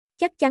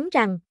Chắc chắn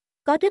rằng,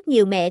 có rất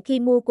nhiều mẹ khi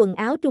mua quần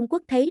áo Trung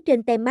Quốc thấy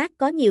trên tem mác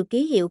có nhiều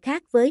ký hiệu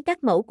khác với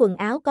các mẫu quần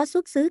áo có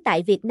xuất xứ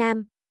tại Việt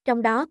Nam,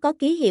 trong đó có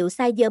ký hiệu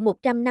size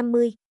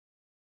 150.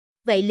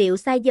 Vậy liệu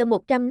size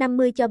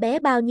 150 cho bé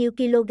bao nhiêu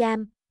kg,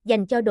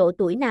 dành cho độ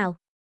tuổi nào?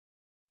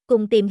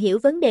 Cùng tìm hiểu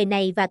vấn đề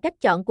này và cách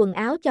chọn quần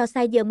áo cho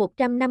size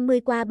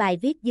 150 qua bài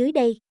viết dưới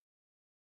đây.